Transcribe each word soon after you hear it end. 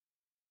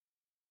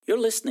You're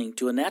listening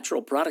to a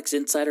Natural Products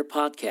Insider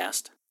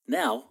podcast,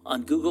 now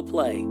on Google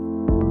Play.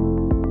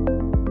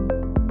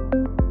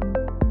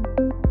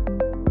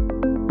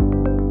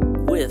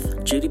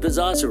 With Judie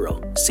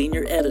Bizzozero,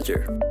 Senior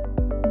Editor.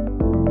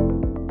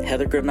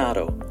 Heather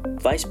Granato,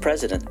 Vice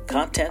President,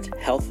 Content,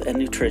 Health, and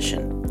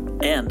Nutrition.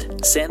 And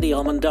Sandy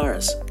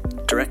Almendarez,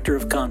 Director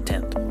of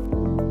Content.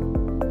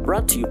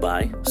 Brought to you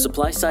by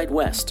Supply Side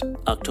West,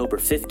 October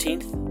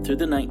 15th through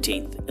the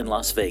 19th in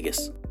Las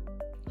Vegas.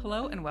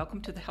 Hello and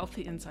welcome to the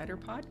Healthy Insider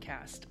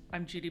Podcast.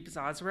 I'm Judie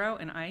Bizzozero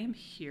and I am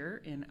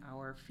here in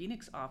our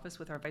Phoenix office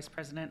with our Vice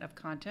President of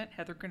Content,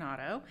 Heather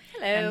Granato.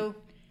 Hello.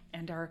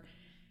 And our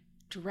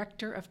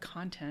Director of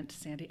Content,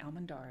 Sandy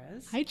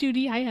Almendarez. Hi,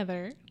 Judy. Hi,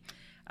 Heather.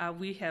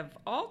 We have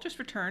all just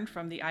returned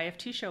from the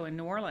IFT show in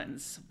New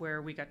Orleans,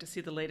 where we got to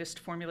see the latest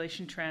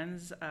formulation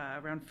trends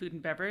around food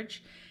and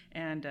beverage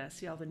and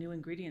see all the new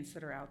ingredients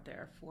that are out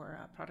there for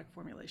product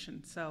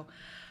formulation. So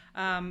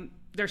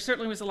there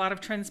certainly was a lot of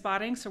trend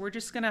spotting, so we're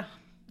just going to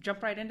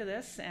jump right into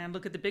this and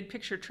look at the big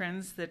picture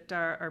trends that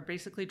are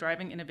basically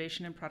driving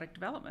innovation in product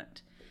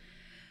development.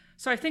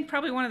 So I think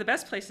probably one of the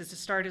best places to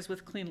start is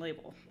with clean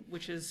label,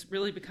 which has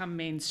really become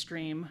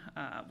mainstream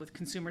with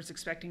consumers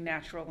expecting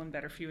natural and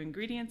better-for-you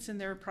ingredients in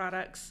their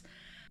products.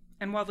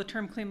 And while the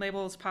term clean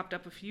label has popped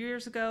up a few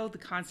years ago, the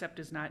concept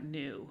is not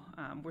new.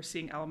 We're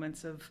seeing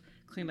elements of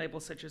clean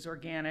labels such as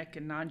organic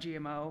and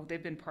non-GMO.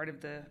 They've been part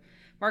of the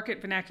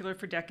market vernacular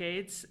for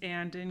decades,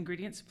 and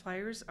ingredient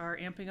suppliers are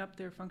amping up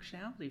their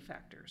functionality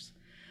factors.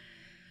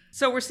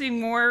 So we're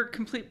seeing more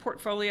complete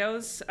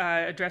portfolios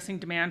addressing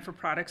demand for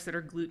products that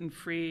are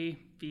gluten-free,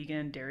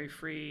 vegan,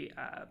 dairy-free,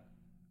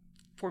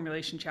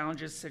 formulation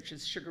challenges such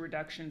as sugar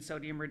reduction,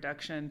 sodium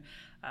reduction,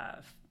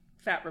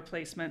 fat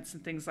replacements,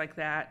 and things like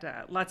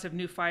that. Lots of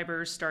new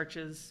fibers,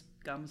 starches,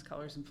 gums,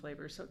 colors, and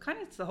flavors. So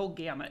it's the whole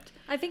gamut.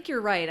 I think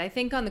you're right. I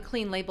think on the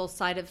clean label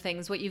side of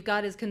things, what you've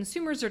got is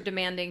consumers are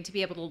demanding to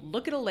be able to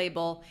look at a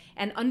label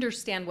and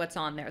understand what's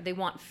on there. They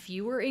want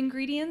fewer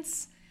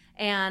ingredients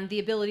and the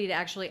ability to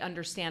actually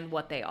understand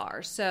what they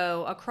are.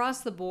 So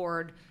across the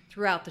board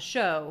throughout the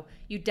show,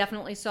 you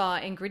definitely saw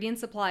ingredient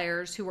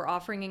suppliers who were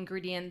offering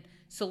ingredient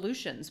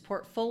solutions,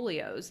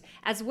 portfolios,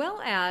 as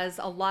well as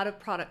a lot of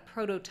product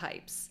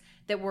prototypes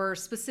that were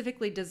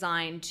specifically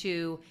designed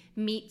to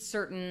meet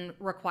certain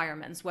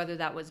requirements, whether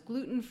that was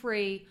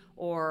gluten-free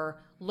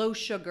or low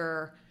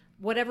sugar,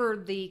 whatever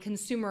the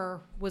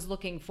consumer was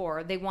looking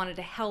for. They wanted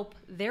to help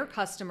their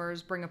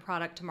customers bring a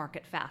product to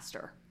market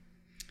faster.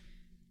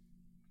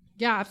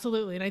 Yeah,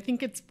 absolutely. And I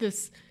think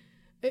it's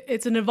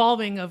an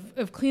evolving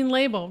of clean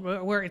label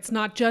where it's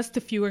not just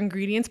the fewer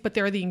ingredients, but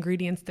there are the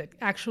ingredients that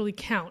actually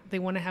count. They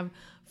want to have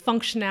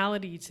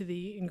functionality to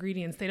the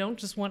ingredients. They don't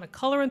just want a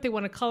colorant. They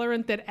want a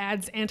colorant that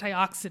adds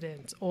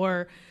antioxidants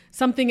or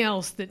something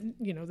else that,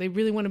 they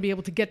really want to be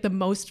able to get the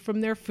most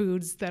from their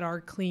foods that are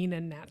clean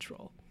and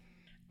natural.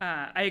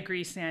 I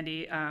agree,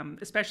 Sandy,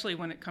 especially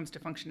when it comes to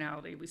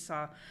functionality. We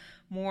saw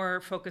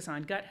more focus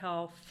on gut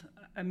health,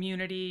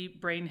 immunity,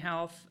 brain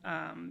health.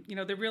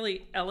 They're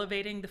really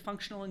elevating the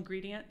functional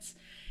ingredients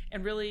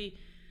and really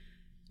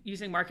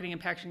using marketing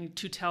and packaging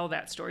to tell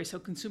that story so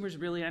consumers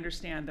really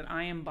understand that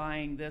I am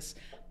buying this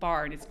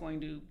bar and it's going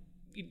to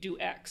do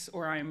X,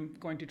 or I'm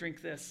going to drink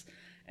this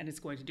and it's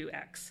going to do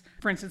X.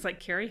 For instance,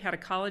 like Carrie had a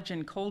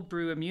collagen cold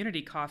brew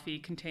immunity coffee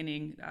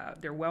containing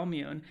their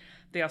Wellmune.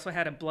 They also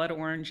had a blood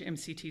orange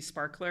MCT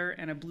sparkler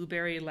and a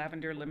blueberry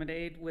lavender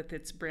lemonade with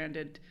its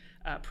branded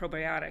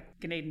probiotic,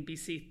 Ganadin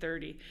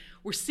BC30.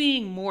 We're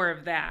seeing more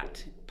of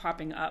that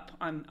popping up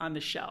on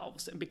the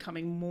shelves and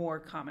becoming more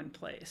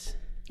commonplace.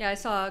 Yeah, I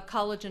saw a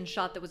collagen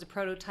shot that was a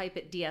prototype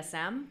at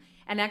DSM.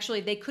 And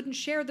actually, they couldn't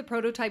share the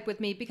prototype with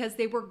me because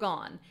they were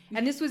gone.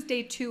 And this was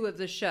day 2 of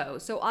the show.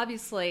 So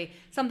obviously,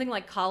 something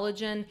like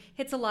collagen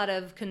hits a lot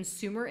of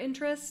consumer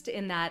interest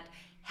in that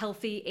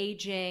healthy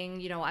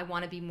aging, I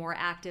want to be more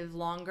active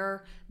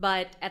longer.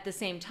 But at the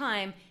same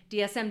time,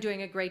 DSM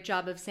doing a great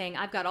job of saying,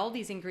 I've got all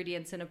these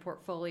ingredients in a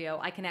portfolio.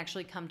 I can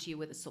actually come to you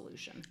with a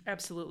solution.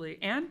 Absolutely.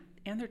 And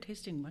they're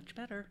tasting much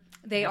better.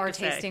 They are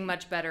tasting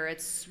much better.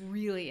 It's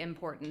really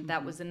important. Mm-hmm.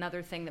 That was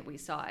another thing that we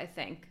saw, I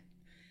think.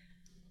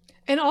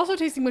 And also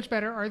tasting much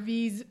better are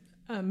these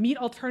meat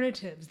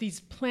alternatives,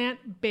 these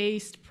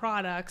plant-based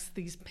products,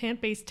 these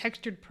plant-based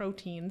textured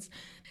proteins.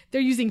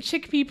 They're using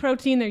chickpea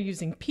protein, they're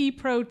using pea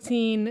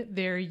protein,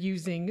 they're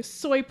using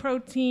soy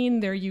protein,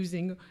 they're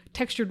using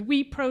textured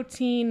wheat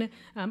protein.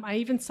 I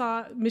even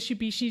saw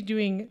Mitsubishi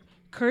doing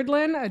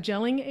curdlan, a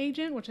gelling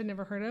agent, which I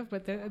never heard of,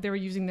 but they were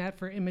using that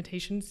for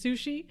imitation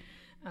sushi.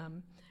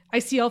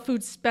 ICL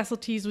Food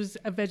Specialties was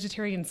a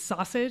vegetarian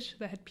sausage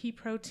that had pea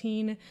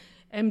protein.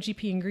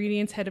 MGP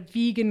Ingredients had a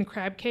vegan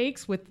crab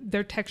cakes with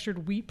their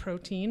textured wheat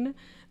protein.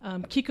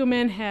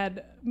 Kikkoman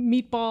had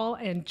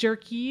meatball and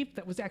jerky.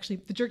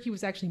 The jerky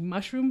was actually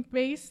mushroom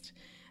based.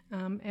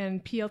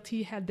 And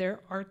PLT had their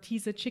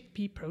Arteza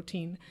chickpea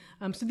protein.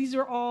 So these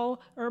are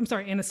all,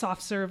 and a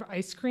soft serve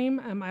ice cream.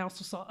 I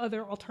also saw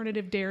other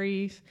alternative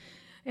dairies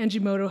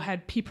Ajinomoto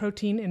had pea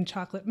protein in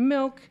chocolate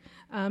milk,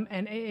 and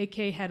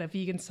AAK had a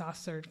vegan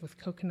sauce served with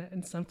coconut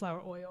and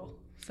sunflower oil.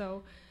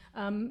 So,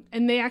 and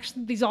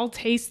these all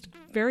taste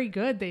very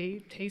good.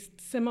 They taste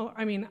similar.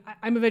 I mean,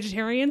 I'm a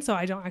vegetarian, so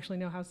I don't actually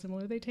know how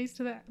similar they taste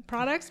to the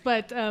products,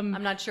 but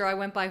I'm not sure. I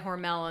went by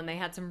Hormel, and they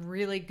had some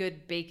really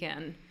good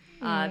bacon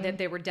that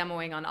they were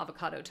demoing on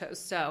avocado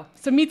toast. So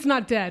meat's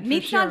not dead.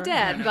 Meat's not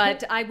dead,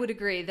 but I would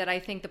agree that I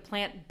think the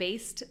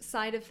plant-based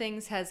side of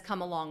things has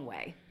come a long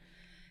way.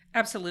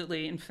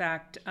 Absolutely. In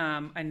fact,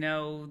 I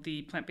know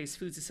the Plant-Based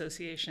Foods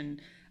Association,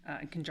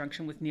 in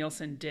conjunction with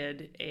Nielsen,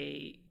 did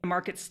a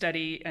market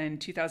study in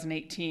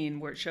 2018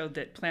 where it showed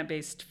that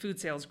plant-based food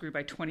sales grew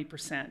by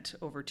 20%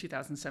 over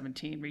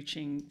 2017,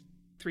 reaching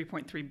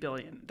 $3.3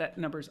 billion. That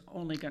number is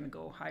only going to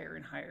go higher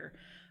and higher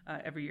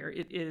every year.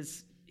 It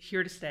is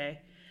here to stay.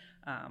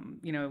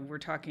 We're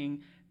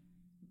talking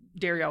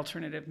dairy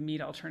alternative,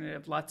 meat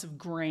alternative, lots of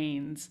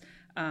grains,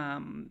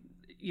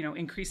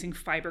 increasing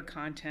fiber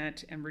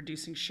content and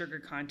reducing sugar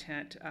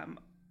content,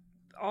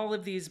 all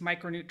of these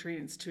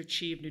micronutrients to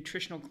achieve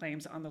nutritional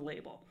claims on the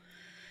label.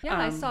 Yeah,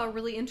 I saw a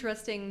really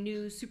interesting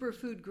new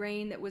superfood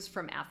grain that was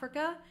from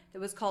Africa that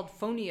was called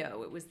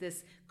fonio. It was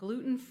this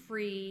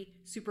gluten-free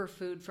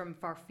superfood from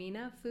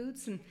Farfina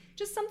Foods, and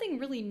just something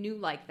really new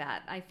like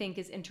that I think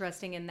is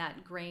interesting in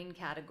that grain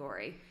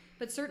category.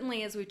 But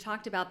certainly, as we've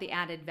talked about the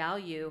added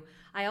value,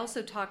 I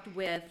also talked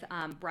with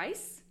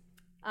Bryce,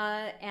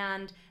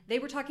 and they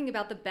were talking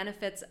about the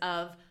benefits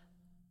of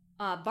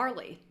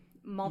barley,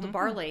 malted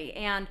barley.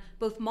 And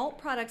both Malt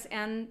Products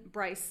and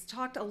Bryce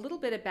talked a little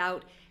bit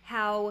about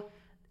how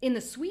in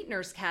the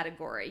sweeteners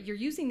category, you're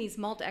using these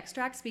malt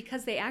extracts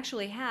because they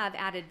actually have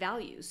added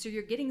values. So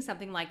you're getting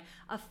something like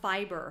a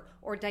fiber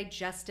or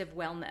digestive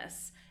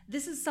wellness.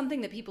 This is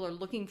something that people are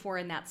looking for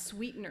in that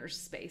sweeteners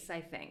space,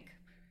 I think.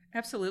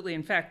 Absolutely.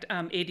 In fact,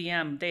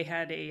 ADM, they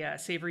had a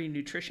savory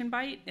nutrition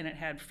bite, and it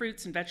had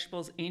fruits and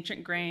vegetables,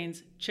 ancient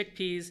grains,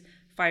 chickpeas,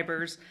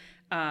 fibers,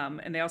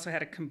 and they also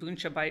had a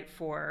kombucha bite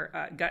for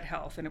gut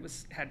health, and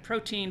it had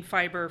protein,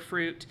 fiber,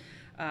 fruit,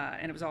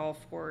 and it was all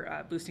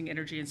for boosting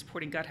energy and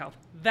supporting gut health.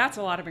 That's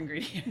a lot of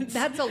ingredients.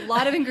 That's a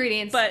lot of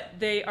ingredients. But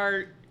they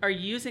are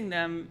using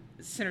them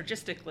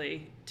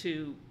synergistically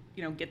to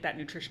get that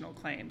nutritional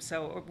claim.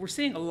 So we're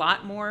seeing a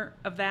lot more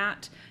of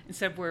that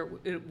instead of where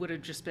it would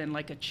have just been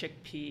like a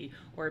chickpea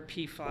or a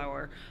pea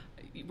flour.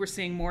 We're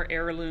seeing more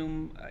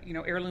heirloom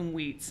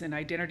wheats and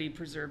identity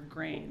preserved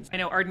grains. I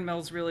know Arden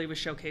Mills really was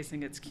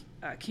showcasing its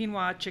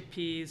quinoa,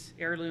 chickpeas,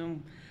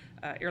 heirloom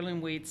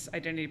wheats,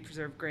 identity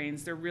preserved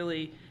grains. They're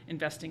really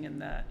investing in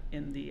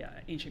the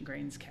ancient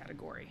grains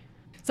category.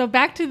 So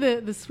back to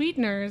the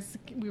sweeteners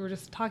we were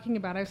just talking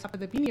about. I saw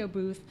the Benio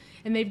booth,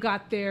 and they've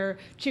got their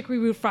chicory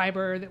root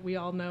fiber that we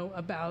all know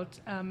about,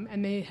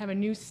 and they have a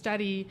new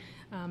study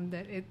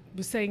that it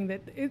was saying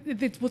that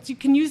you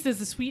can use this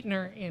as a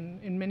sweetener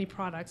in many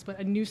products, but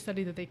a new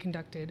study that they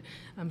conducted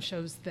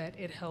shows that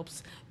it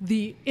helps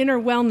the inner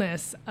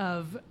wellness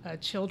of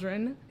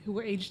children who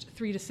were aged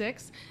 3 to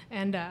 6.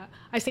 And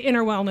I say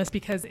inner wellness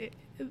because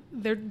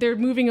they're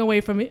moving away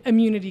from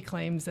immunity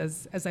claims,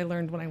 as I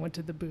learned when I went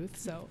to the booth.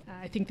 So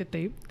I think that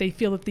they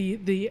feel that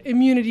the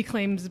immunity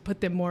claims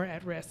put them more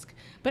at risk.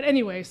 But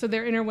anyway, so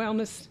their inner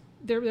wellness,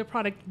 their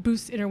product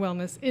boosts inner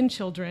wellness in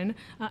children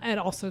and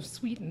also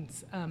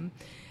sweetens. And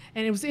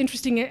it was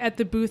interesting at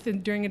the booth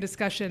and during a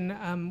discussion,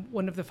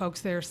 one of the folks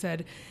there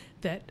said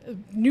that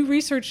new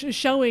research is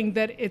showing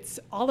that it's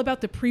all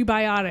about the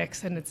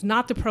prebiotics and it's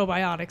not the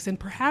probiotics. And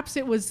perhaps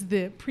it was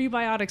the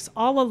prebiotics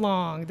all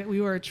along that we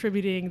were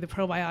attributing the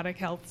probiotic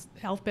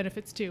health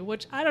benefits to,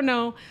 which I don't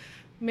know,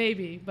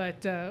 maybe,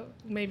 but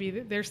maybe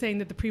they're saying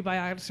that the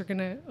prebiotics are going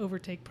to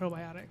overtake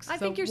probiotics. I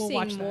think you're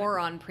seeing more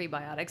on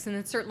prebiotics, and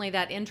it's certainly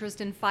that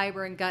interest in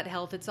fiber and gut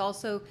health. It's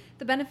also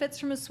the benefits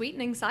from a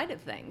sweetening side of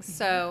things. Mm-hmm.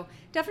 So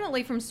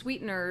definitely from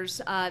sweeteners,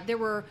 there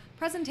were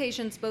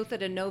presentations both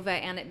at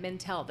Innova and at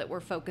Mintel that were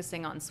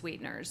focusing on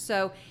sweeteners.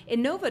 So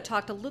Innova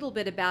talked a little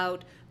bit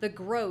about the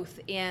growth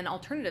in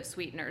alternative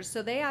sweeteners.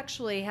 So they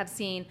actually have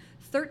seen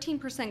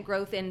 13%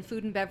 growth in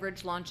food and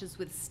beverage launches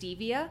with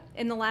stevia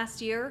in the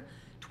last year,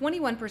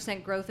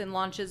 21% growth in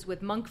launches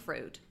with monk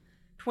fruit,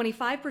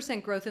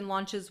 25% growth in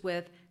launches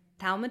with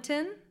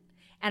thaumatin,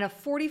 and a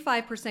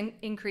 45%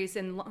 increase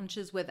in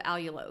launches with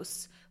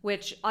allulose,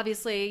 which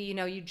obviously,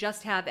 you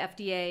just have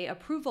FDA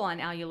approval on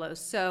allulose.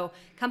 So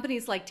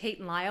companies like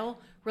Tate & Lyle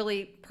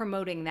really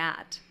promoting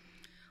that.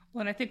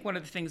 Well, and I think one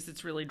of the things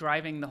that's really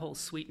driving the whole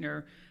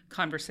sweetener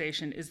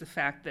conversation is the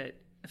fact that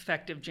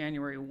effective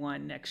January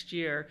 1 next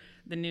year,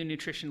 the new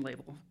nutrition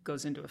label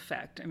goes into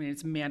effect. I mean,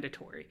 it's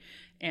mandatory.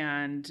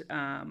 And,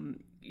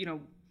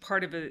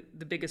 part of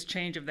the biggest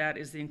change of that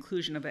is the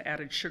inclusion of an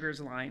added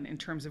sugars line in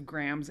terms of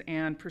grams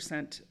and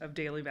percent of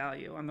daily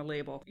value on the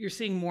label. You're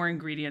seeing more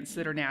ingredients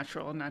that are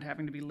natural and not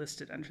having to be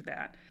listed under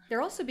that.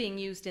 They're also being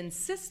used in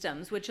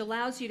systems, which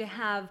allows you to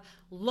have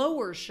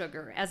lower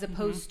sugar as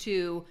opposed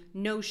to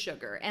no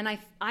sugar. And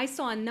I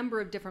saw a number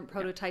of different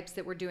prototypes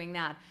that were doing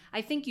that.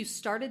 I think you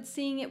started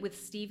seeing it with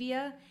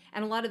stevia,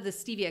 and a lot of the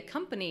stevia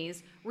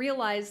companies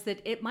realized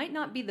that it might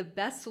not be the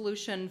best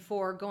solution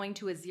for going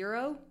to a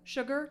zero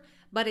sugar,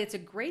 but it's a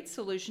great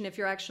solution if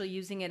you're actually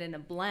using it in a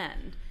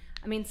blend.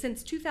 I mean,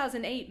 since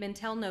 2008,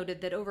 Mintel noted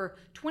that over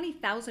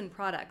 20,000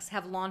 products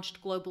have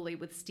launched globally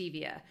with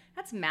stevia.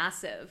 That's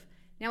massive.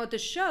 Now at the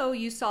show,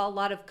 you saw a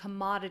lot of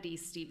commodity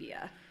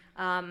stevia.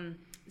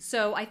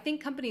 So I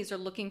think companies are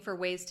looking for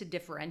ways to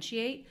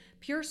differentiate.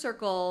 Pure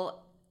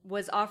Circle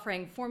was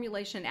offering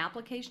formulation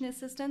application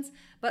assistance,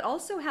 but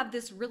also have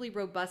this really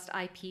robust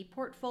IP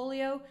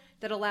portfolio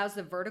that allows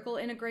the vertical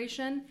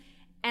integration.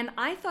 And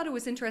I thought it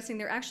was interesting,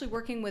 they're actually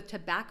working with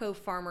tobacco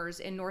farmers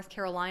in North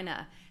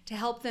Carolina to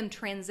help them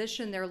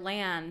transition their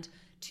land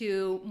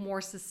to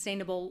more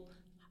sustainable,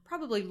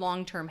 probably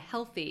long-term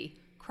healthy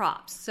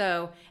crops.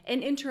 So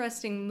an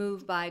interesting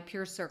move by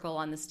Pure Circle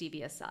on the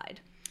stevia side.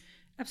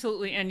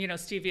 Absolutely. And,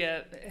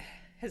 stevia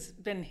has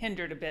been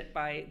hindered a bit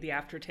by the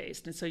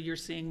aftertaste. And so you're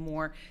seeing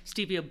more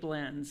stevia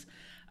blends.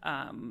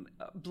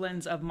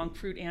 Blends of monk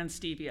fruit and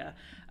stevia.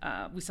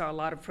 We saw a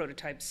lot of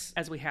prototypes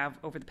as we have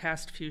over the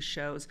past few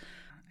shows.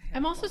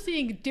 I'm also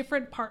seeing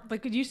different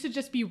like it used to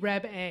just be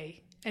Reb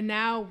A, and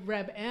now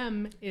Reb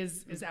M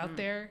is out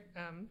there.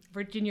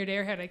 Virginia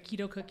Dare had a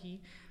keto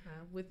cookie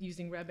with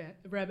using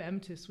Reb M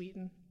to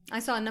sweeten. I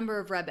saw a number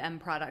of Reb M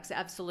products,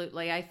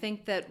 absolutely. I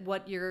think that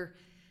what you're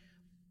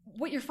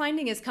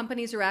finding is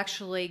companies are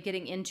actually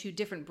getting into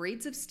different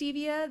breeds of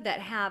stevia that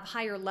have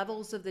higher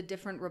levels of the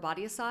different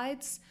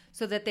rhodiosides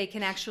so that they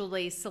can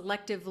actually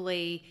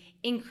selectively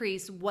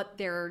increase what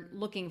they're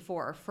looking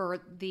for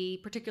the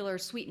particular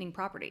sweetening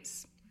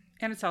properties.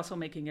 And it's also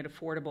making it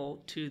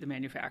affordable to the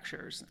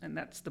manufacturers, and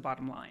that's the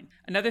bottom line.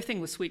 Another thing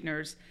with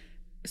sweeteners,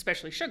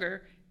 especially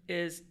sugar,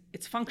 is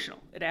it's functional.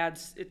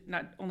 It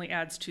not only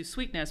adds to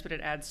sweetness, but it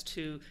adds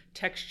to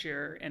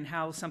texture and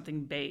how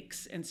something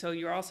bakes. And so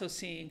you're also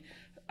seeing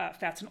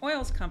fats and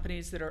oils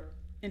companies that are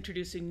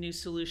introducing new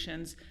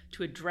solutions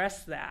to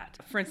address that.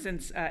 For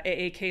instance,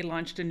 AAK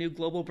launched a new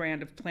global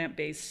brand of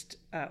plant-based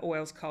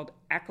oils called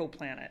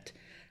AcoPlanet.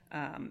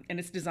 And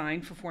it's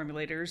designed for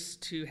formulators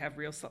to have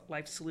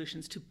real-life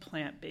solutions to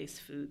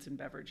plant-based foods and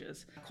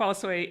beverages.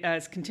 Qualisoy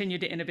has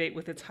continued to innovate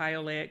with its high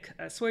oleic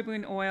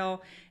soybean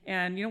oil.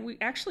 And, we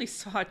actually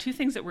saw two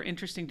things that were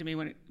interesting to me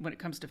when it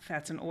comes to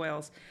fats and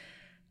oils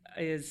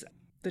is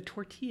the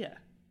tortilla.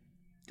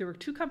 There were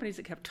two companies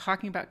that kept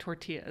talking about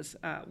tortillas.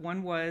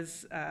 One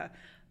was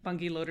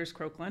Bunge Loders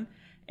Croklaan,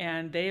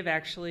 and they've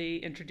actually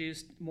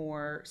introduced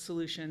more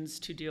solutions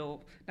to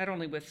deal not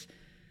only with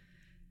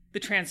the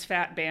trans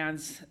fat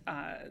bans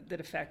that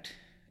affect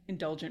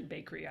indulgent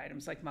bakery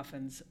items like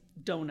muffins,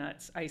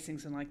 donuts,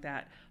 icings, and like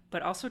that,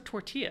 but also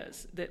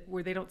tortillas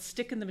where they don't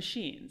stick in the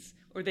machines,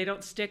 or they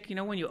don't stick,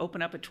 when you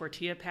open up a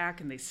tortilla pack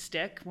and they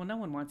stick. Well, no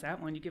one wants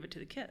that one. You give it to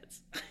the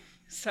kids.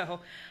 So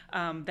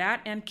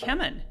that, and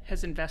Kemen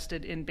has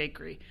invested in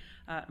bakery,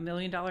 $1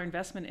 million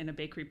investment in a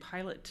bakery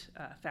pilot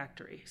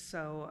factory.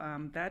 So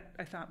that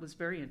I thought was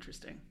very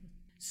interesting.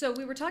 So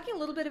we were talking a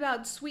little bit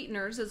about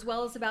sweeteners as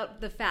well as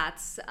about the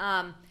fats.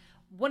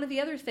 One of the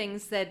other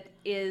things that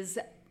is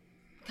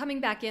coming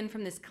back in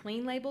from this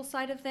clean label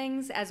side of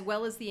things, as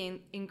well as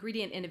the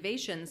ingredient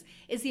innovations,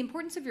 is the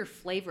importance of your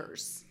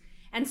flavors.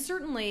 And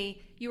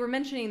certainly, you were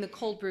mentioning the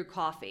cold brew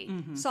coffee.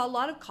 Mm-hmm. Saw a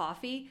lot of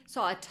coffee,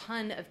 saw a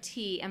ton of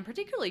tea, and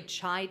particularly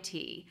chai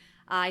tea.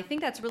 I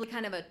think that's really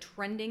kind of a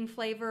trending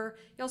flavor.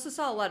 You also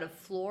saw a lot of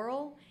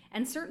floral.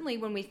 And certainly,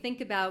 when we think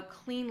about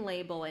clean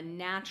label and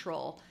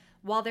natural,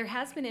 while there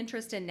has been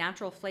interest in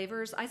natural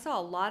flavors, I saw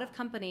a lot of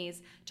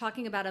companies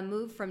talking about a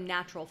move from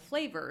natural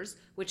flavors,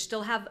 which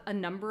still have a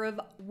number of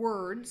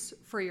words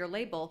for your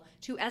label,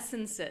 to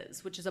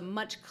essences, which is a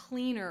much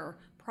cleaner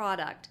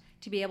product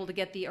to be able to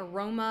get the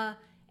aroma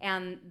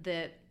and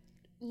the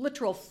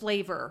literal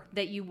flavor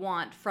that you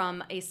want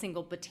from a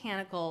single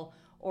botanical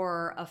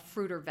or a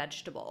fruit or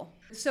vegetable.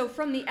 So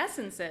from the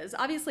essences,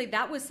 obviously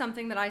that was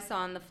something that I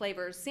saw in the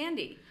flavors.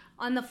 Sandy,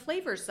 on the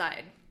flavor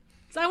side.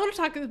 So I want to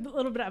talk a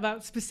little bit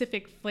about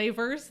specific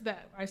flavors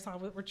that I saw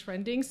were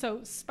trending.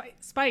 So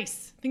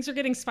spice, things are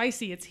getting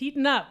spicy. It's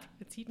heating up.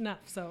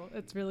 So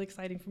it's really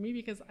exciting for me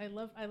because I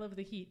love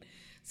the heat.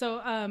 So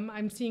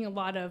I'm seeing a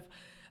lot of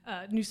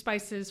new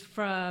spices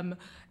from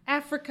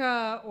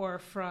Africa or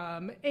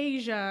from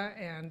Asia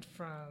and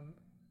from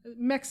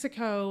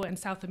Mexico and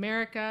South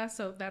America,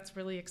 so that's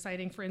really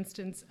exciting. For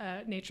instance,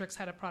 Natrix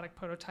had a product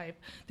prototype,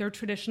 their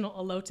traditional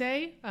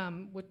elote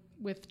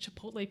with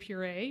chipotle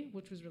puree,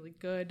 which was really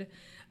good.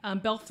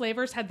 Bell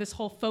Flavors had this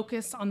whole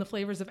focus on the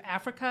flavors of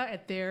Africa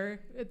at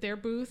their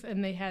booth,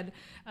 and they had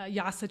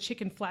Yassa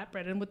chicken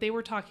flatbread. And what they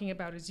were talking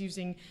about is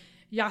using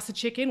Yassa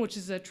chicken, which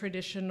is a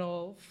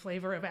traditional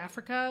flavor of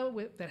Africa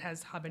that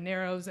has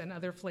habaneros and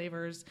other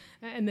flavors,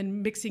 and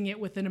then mixing it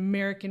with an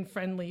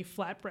American-friendly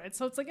flatbread.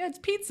 So it's like, it's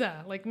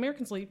pizza. Like,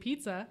 Americans will eat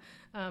pizza.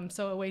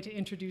 So a way to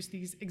introduce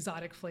these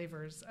exotic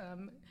flavors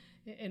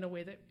in a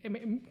way that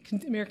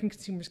American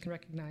consumers can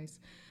recognize.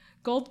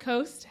 Gold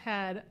Coast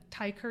had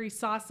Thai curry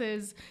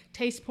sauces.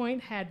 Taste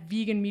Point had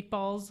vegan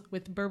meatballs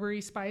with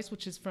Berberi spice,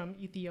 which is from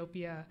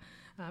Ethiopia.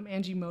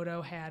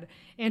 Angimoto had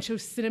ancho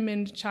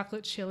cinnamon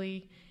chocolate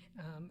chili.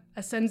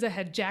 Asenza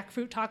had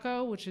jackfruit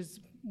taco, which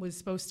was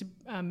supposed to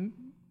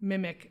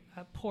mimic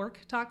a pork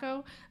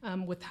taco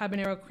with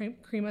habanero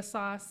crema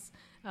sauce.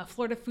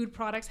 Florida Food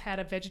Products had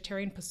a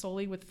vegetarian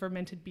pozole with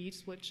fermented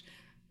beets, which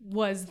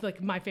was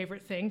like my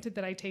favorite thing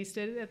that I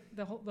tasted at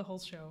the whole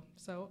show.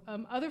 So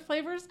other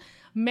flavors,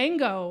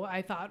 mango,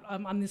 I thought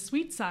on the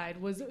sweet side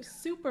was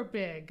super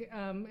big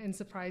and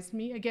surprised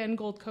me. Again,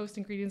 Gold Coast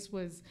Ingredients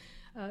was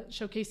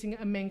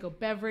showcasing a mango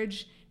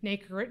beverage.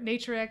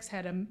 Naturex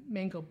had a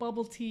mango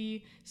bubble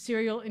tea.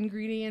 Cereal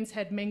Ingredients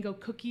had mango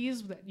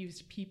cookies that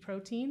used pea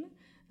protein.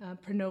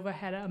 Pernova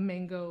had a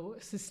mango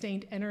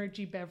sustained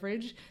energy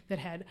beverage that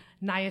had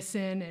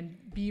niacin and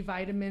B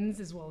vitamins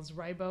as well as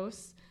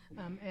ribose.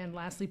 And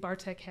lastly,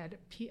 Bartek had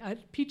a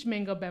peach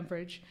mango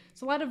beverage.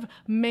 So a lot of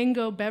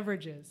mango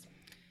beverages.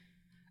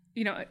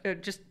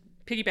 Just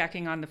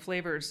piggybacking on the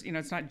flavors,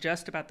 it's not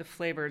just about the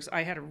flavors.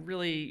 I had a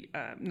really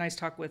nice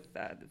talk with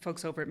the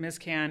folks over at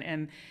MizCan,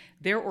 and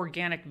their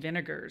organic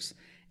vinegars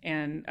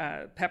and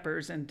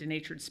peppers and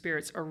denatured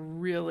spirits are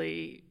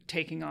really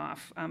taking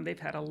off. They've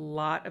had a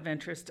lot of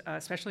interest,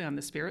 especially on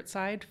the spirit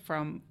side,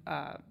 from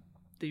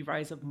the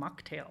rise of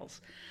mocktails.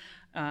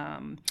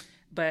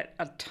 But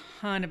a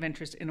ton of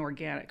interest in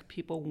organic.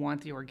 People want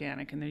the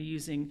organic, and they're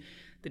using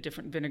the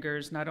different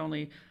vinegars not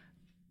only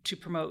to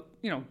promote,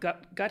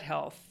 gut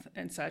health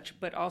and such,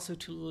 but also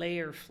to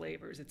layer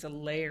flavors. It's a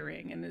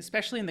layering, and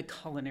especially in the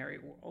culinary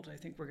world, I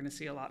think we're going to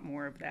see a lot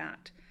more of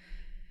that.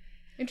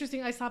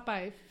 Interesting. I stopped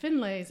by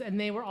Finlay's, and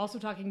they were also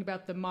talking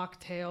about the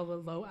mocktail, the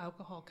low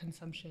alcohol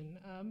consumption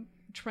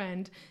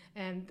trend,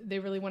 and they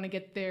really want to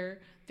get their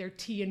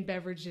tea and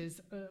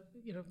beverages,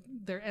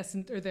 their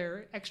essence or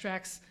their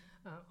extracts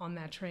on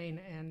that train.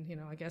 And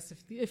I guess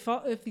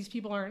if these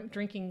people aren't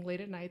drinking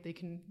late at night, they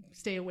can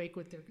stay awake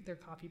with their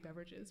coffee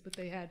beverages. But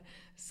they had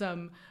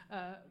some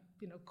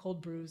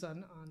cold brews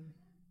on.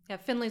 Yeah,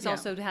 Finlay's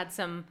also had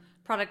some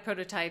product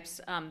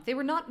prototypes. They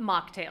were not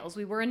mocktails.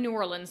 We were in New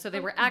Orleans, so they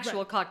were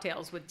actual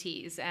cocktails with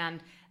teas,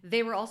 and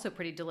they were also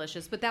pretty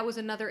delicious. But that was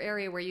another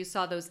area where you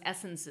saw those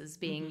essences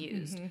being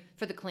used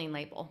for the clean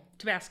label.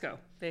 Tabasco.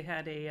 They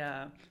had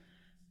a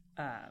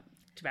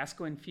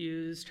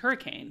Tabasco-infused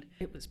hurricane.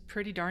 It was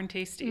pretty darn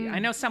tasty. I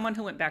know someone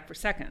who went back for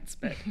seconds,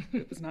 but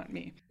it was not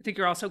me. I think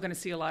you're also going to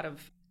see a lot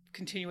of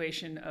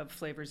continuation of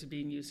flavors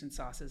being used in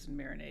sauces and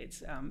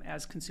marinades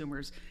as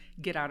consumers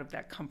get out of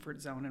that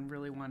comfort zone and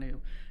really want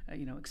to,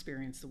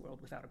 experience the world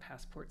without a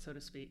passport, so to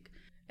speak.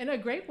 And a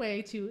great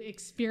way to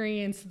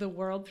experience the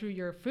world through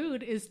your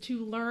food is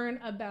to learn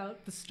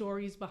about the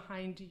stories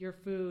behind your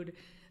food.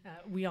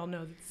 We all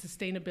know that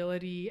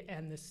sustainability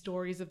and the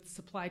stories of the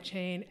supply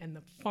chain and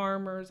the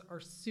farmers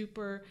are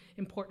super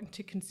important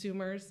to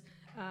consumers.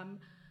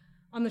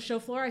 On the show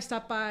floor, I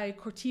stopped by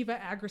Corteva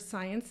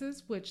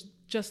Agrisciences, which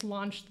just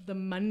launched the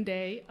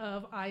Monday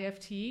of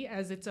IFT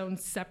as its own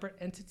separate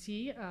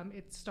entity.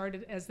 It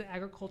started as the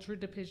agriculture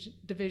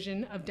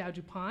division of Dow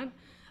DuPont.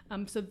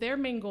 So their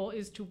main goal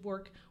is to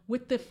work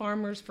with the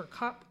farmers for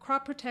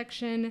crop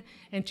protection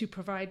and to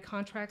provide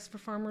contracts for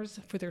farmers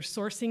for their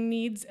sourcing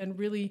needs and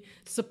really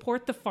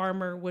support the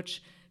farmer,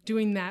 which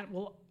doing that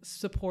will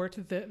support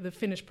the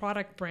finished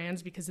product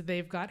brands because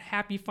they've got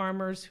happy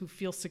farmers who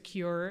feel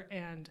secure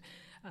and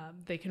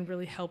they can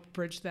really help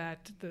bridge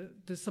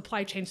the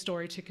supply chain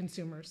story to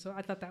consumers. So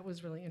I thought that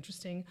was really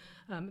interesting.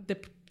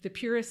 The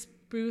Purist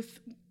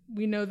booth,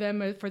 we know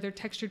them for their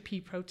textured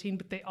pea protein,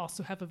 but they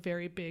also have a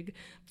very big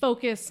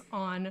focus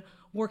on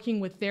working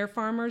with their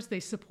farmers. They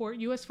support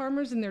U.S.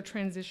 farmers in their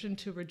transition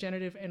to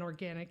regenerative and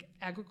organic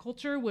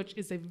agriculture, which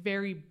is a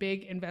very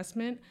big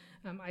investment.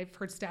 I've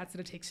heard stats that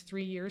it takes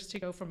 3 years to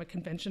go from a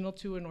conventional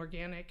to an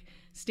organic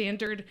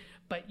standard,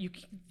 but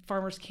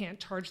farmers can't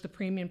charge the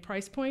premium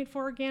price point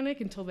for organic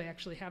until they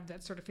actually have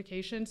that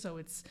certification. So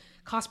it's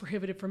cost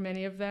prohibitive for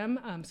many of them.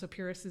 So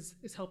Purist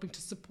is helping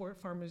to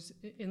support farmers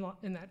in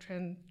that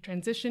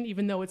transition,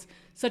 even though it's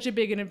such a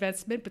big an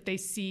investment, but they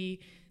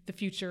see the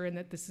future and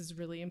that this is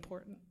really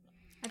important.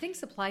 I think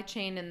supply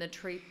chain and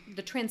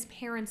the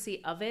transparency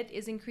of it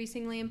is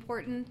increasingly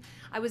important.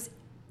 I was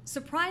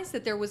surprised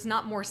that there was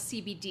not more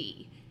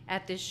CBD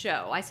at this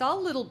show. I saw a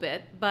little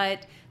bit,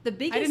 but I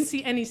didn't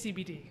see any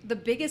CBD. The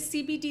biggest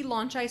CBD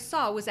launch I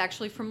saw was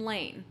actually from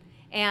Lane.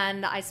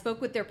 And I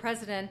spoke with their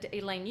president,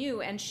 Elaine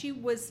Yu, and she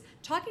was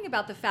talking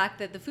about the fact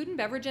that the food and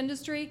beverage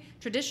industry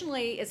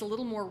traditionally is a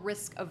little more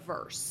risk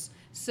averse.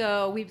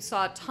 So we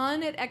saw a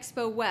ton at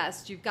Expo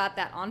West. You've got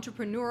that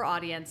entrepreneur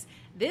audience.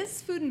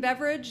 This food and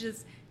beverage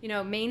is,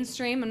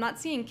 mainstream. I'm not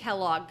seeing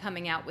Kellogg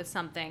coming out with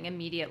something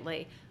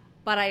immediately.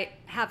 but I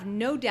have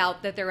no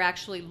doubt that they're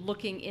actually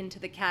looking into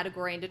the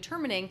category and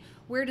determining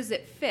where does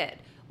it fit.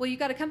 Well, you've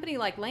got a company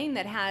like Lane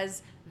that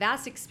has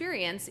vast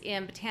experience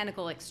in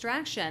botanical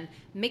extraction,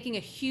 making a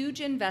huge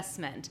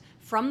investment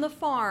from the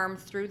farm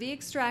through the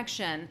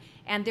extraction,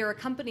 and they're a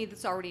company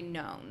that's already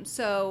known.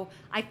 So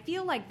I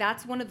feel like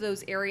that's one of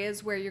those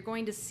areas where you're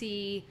going to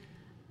see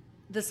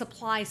the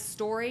supply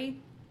story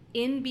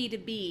in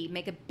B2B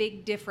make a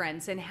big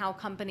difference in how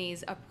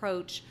companies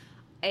approach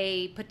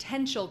a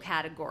potential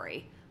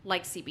category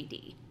like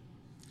CBD.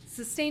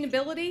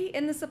 Sustainability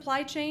in the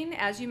supply chain,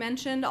 as you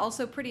mentioned,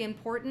 also pretty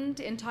important.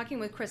 In talking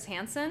with Chris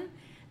Hansen,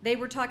 they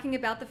were talking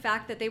about the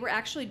fact that they were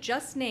actually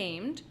just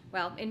named,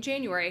 well, in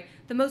January,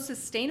 the most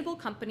sustainable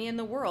company in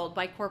the world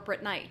by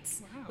Corporate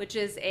Knights, wow, which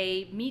is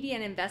a media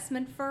and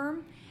investment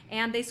firm.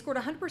 And they scored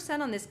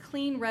 100% on this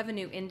clean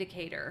revenue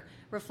indicator,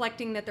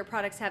 reflecting that their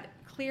products have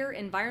clear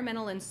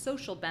environmental and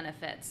social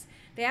benefits.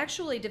 They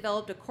actually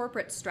developed a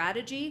corporate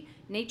strategy,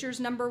 Nature's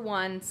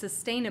 #1,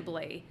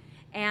 sustainably,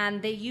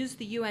 and they used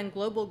the UN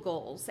Global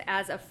Goals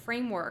as a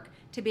framework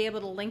to be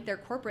able to link their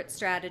corporate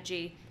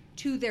strategy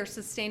to their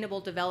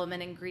sustainable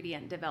development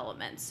ingredient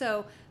development.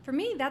 So for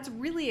me, that's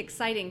really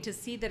exciting to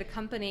see that a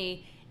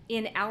company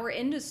in our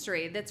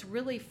industry that's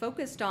really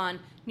focused on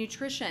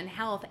nutrition,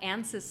 health,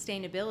 and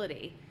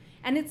sustainability.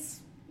 And it's,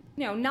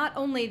 not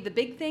only the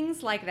big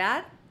things like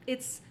that,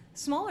 it's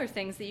smaller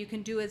things that you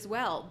can do as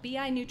well.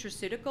 BI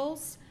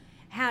Nutraceuticals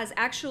has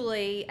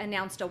actually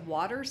announced a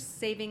water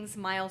savings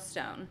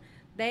milestone.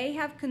 They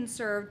have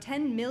conserved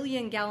 10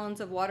 million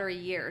gallons of water a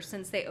year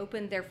since they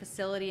opened their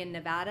facility in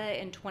Nevada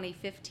in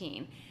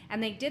 2015.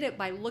 And they did it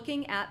by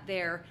looking at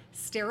their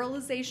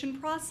sterilization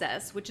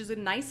process, which is a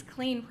nice,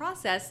 clean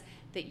process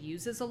that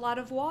uses a lot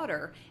of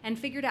water, and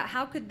figured out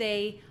how could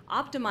they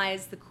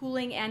optimize the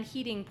cooling and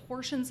heating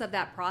portions of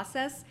that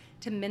process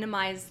to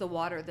minimize the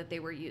water that they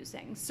were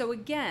using. So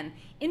again,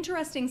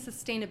 interesting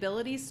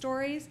sustainability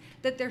stories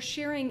that they're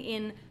sharing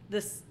in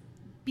this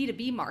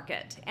B2B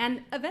market.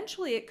 And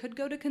eventually it could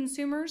go to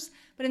consumers,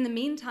 but in the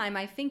meantime,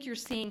 I think you're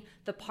seeing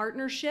the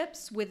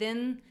partnerships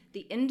within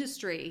the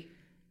industry.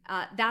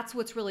 That's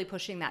what's really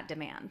pushing that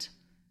demand.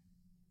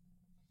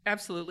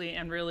 Absolutely,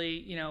 and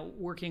really,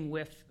 working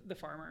with the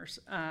farmers.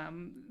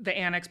 The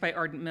Annex by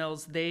Ardent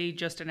Mills, they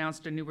just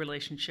announced a new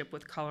relationship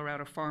with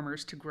Colorado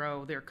farmers to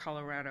grow their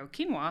Colorado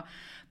quinoa,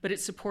 but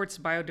it supports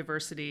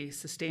biodiversity,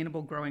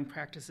 sustainable growing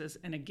practices,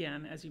 and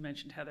again, as you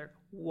mentioned, Heather,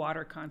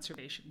 water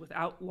conservation.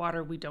 Without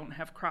water, we don't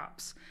have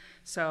crops.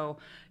 So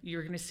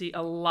you're going to see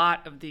a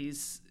lot of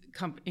these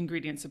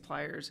ingredient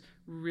suppliers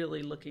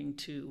really looking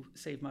to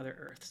save Mother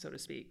Earth, so to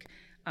speak.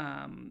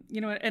 And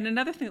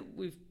another thing that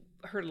we've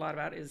heard a lot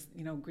about is,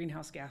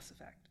 greenhouse gas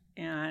effect.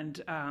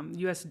 And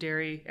U.S.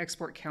 Dairy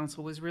Export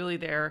Council was really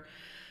there,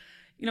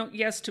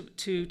 yes,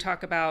 to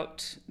talk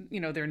about,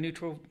 their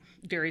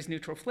dairy's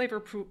neutral flavor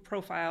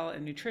profile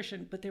and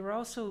nutrition, but they were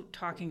also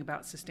talking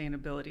about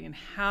sustainability and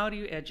how do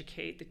you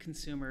educate the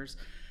consumers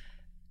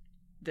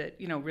that,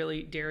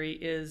 really dairy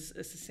is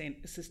a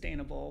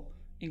sustainable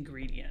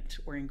ingredient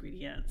or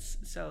ingredients.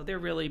 So they're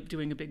really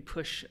doing a big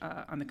push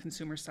on the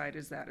consumer side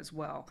as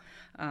well.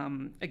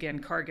 Again,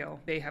 Cargill,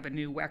 they have a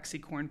new waxy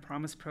corn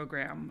promise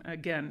program.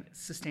 Again,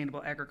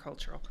 sustainable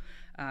agricultural.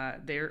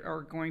 They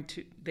are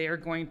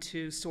going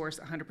to source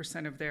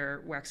 100% of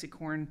their waxy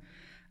corn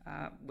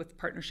with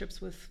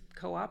partnerships with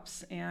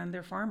co-ops and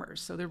their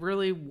farmers. So they're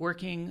really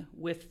working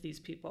with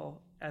these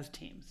people as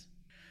teams.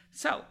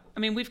 So,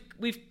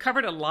 we've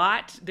covered a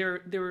lot.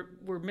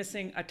 We're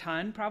missing a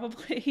ton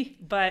probably,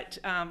 but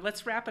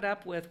let's wrap it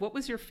up with, what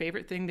was your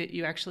favorite thing that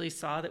you actually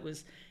saw that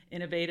was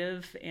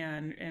innovative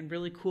and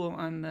really cool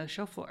on the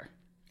show floor?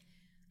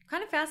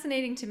 Kind of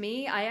fascinating to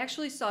me, I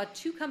actually saw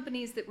 2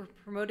 companies that were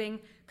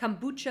promoting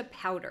kombucha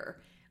powder.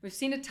 We've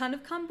seen a ton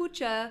of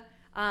kombucha,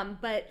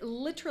 but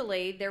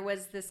literally there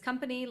was this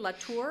company,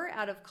 Latour,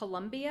 out of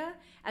Colombia,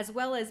 as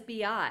well as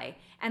BI,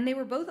 and they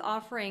were both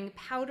offering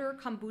powder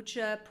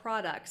kombucha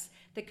products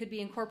that could be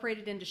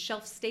incorporated into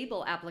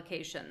shelf-stable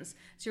applications.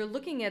 So you're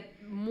looking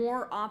at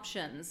more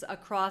options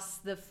across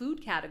the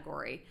food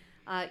category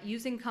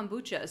using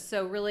kombucha.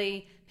 So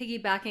really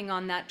piggybacking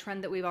on that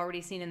trend that we've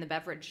already seen in the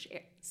beverage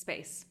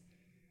space.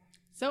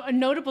 So a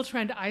notable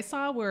trend I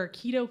saw were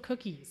keto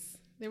cookies.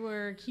 There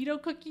were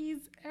keto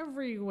cookies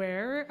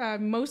everywhere,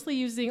 mostly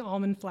using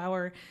almond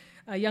flour.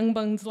 Young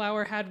Bungs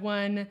Flour had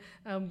one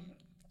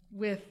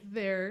with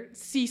their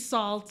sea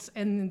salts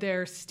and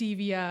their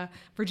stevia.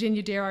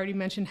 Virginia Dare, already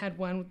mentioned, had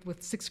one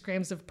with 6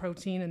 grams of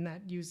protein, and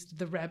that used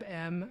the Reb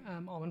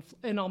M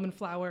almond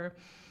flour.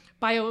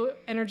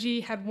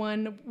 Bioenergy had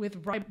one with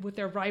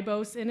their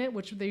ribose in it,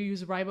 which they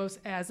use ribose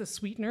as a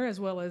sweetener as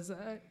well as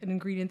an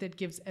ingredient that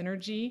gives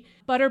energy.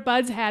 Butter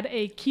Buds had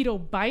a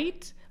keto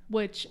bite,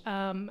 which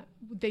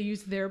they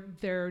used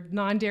their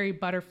non-dairy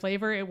butter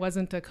flavor. It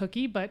wasn't a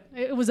cookie, but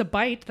it was a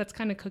bite. That's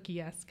kind of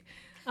cookie-esque.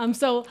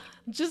 So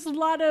just a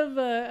lot of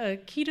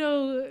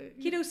keto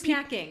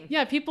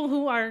snacking. People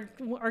who are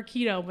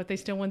keto, but they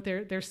still want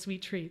their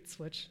sweet treats,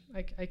 which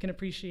I can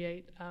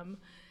appreciate.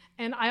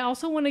 And I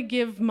also want to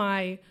give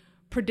my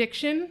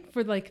prediction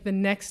for like the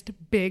next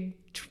big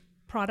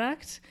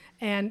product.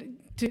 And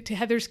to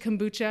Heather's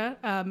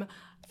kombucha,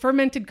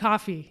 fermented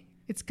coffee,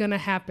 it's going to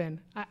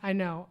happen. I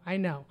know.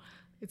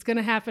 It's going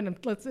to happen in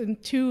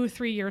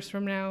 2-3 years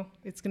from now.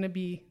 It's going to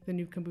be the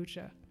new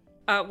kombucha.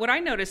 What I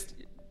noticed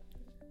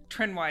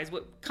trend-wise,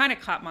 what kind of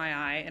caught my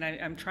eye, and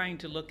I'm trying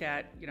to look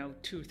at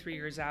 2 or 3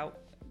 years out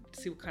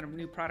to see what kind of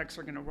new products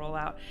are going to roll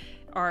out,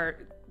 are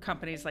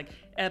companies like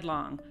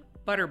Edlong,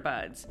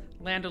 Butterbuds,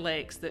 Land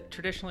O'Lakes that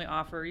traditionally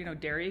offer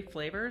dairy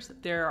flavors.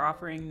 They're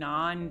offering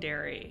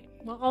non-dairy.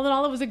 Well, all in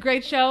all, it was a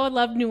great show. I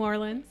love New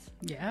Orleans.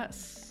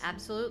 Yes,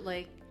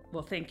 absolutely.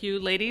 Well, thank you,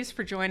 ladies,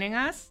 for joining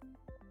us.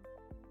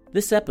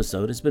 This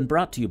episode has been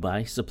brought to you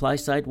by Supply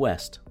Side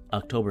West,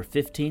 October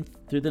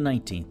 15th through the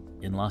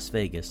 19th in Las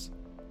Vegas.